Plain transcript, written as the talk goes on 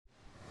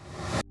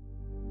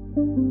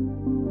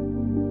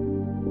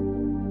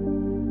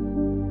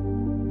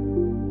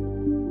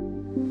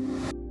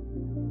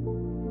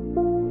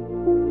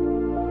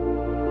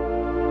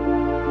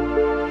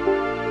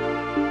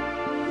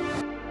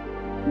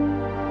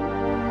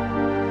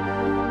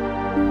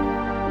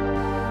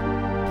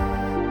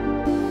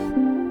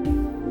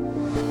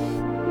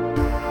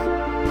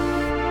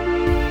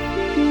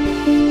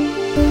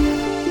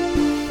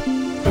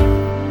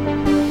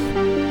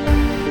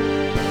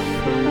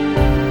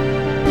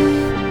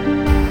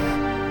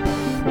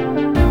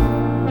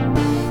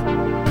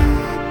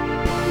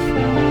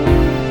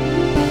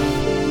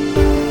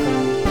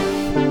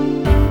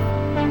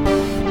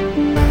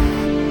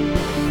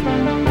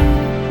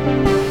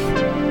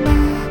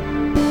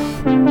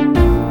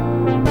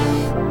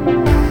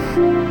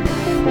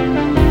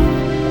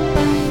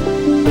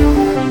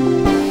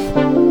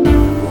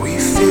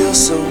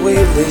So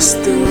weightless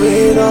through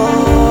it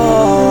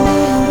all,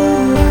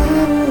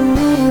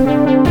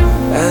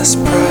 as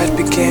pride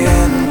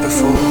began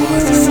before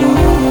the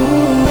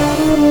fall.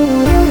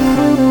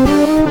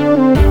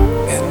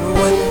 And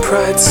when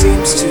pride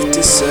seems to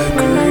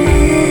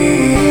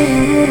disagree,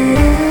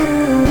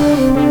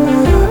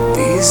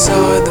 these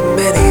are the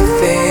many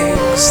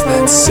things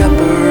that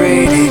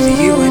separated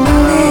you and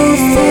me.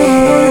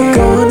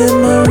 Gone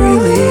am I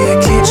really? I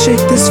can't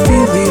shake this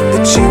feeling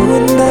that you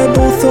and I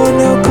both are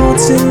now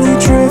constantly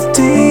drifting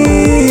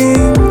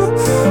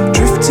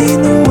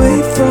away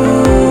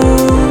from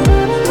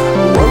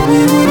what we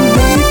were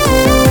made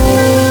for.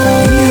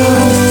 We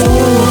are the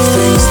form of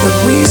things that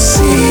we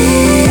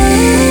see.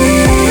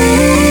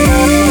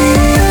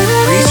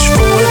 Reach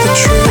for the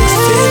truth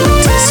in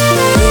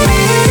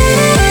disbelief.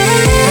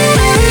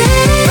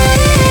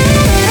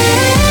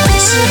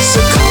 This is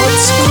a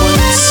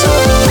consequence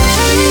of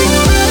you.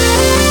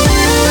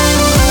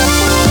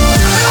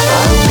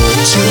 I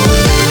want you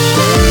in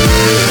the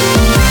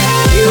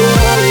you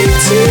want me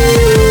to.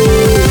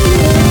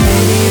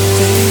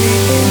 Anything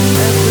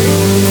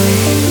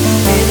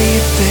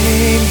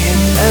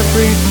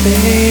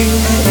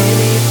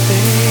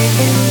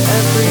and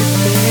everything,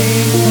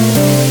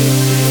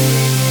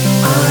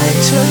 I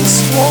just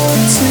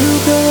want to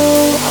go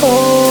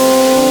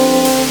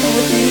home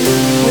with you,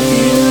 with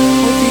you,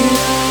 with you,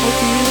 with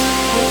you,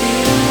 with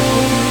you.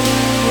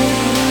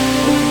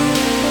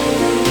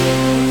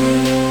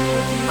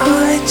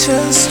 I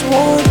just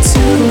want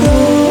to go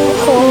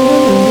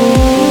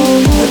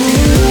home with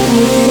you,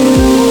 with you,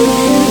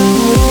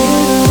 with you.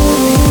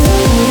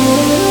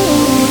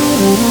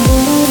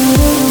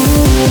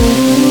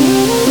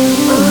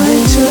 I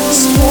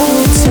just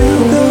want to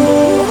go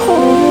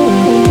home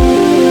with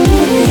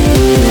you.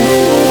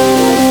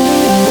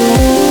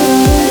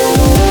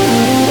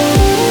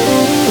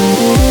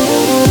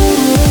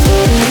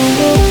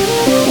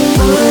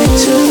 I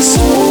just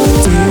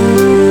want you.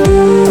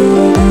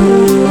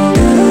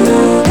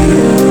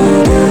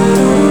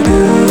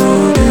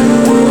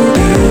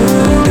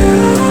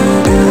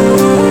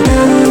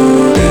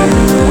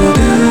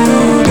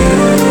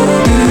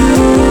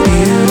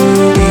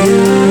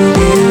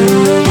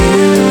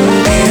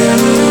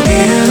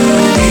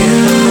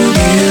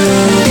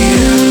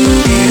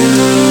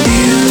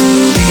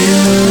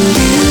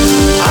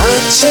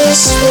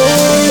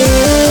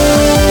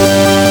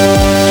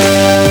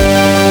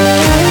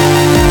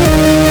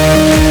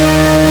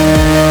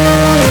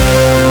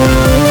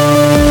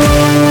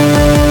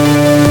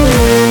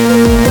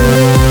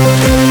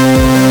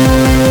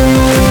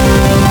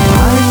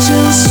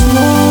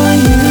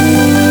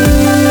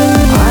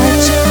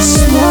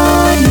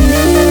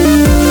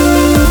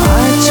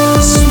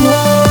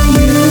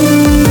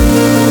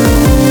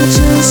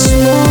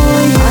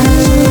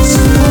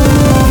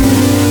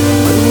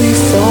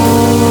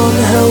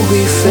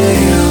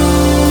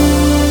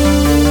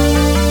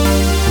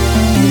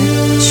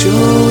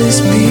 You'll always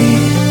be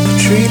the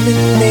dream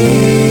in me.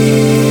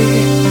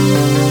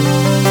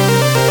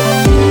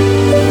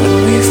 When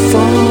we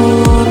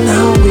fall on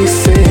how we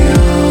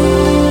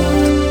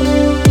failed,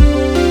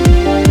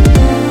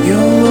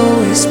 you'll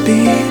always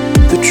be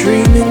the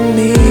dream in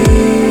me.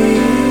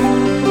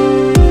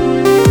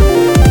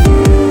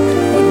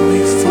 When we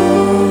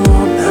fall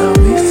on how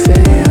we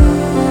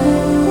failed,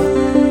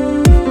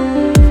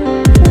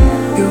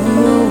 you'll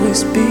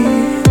always be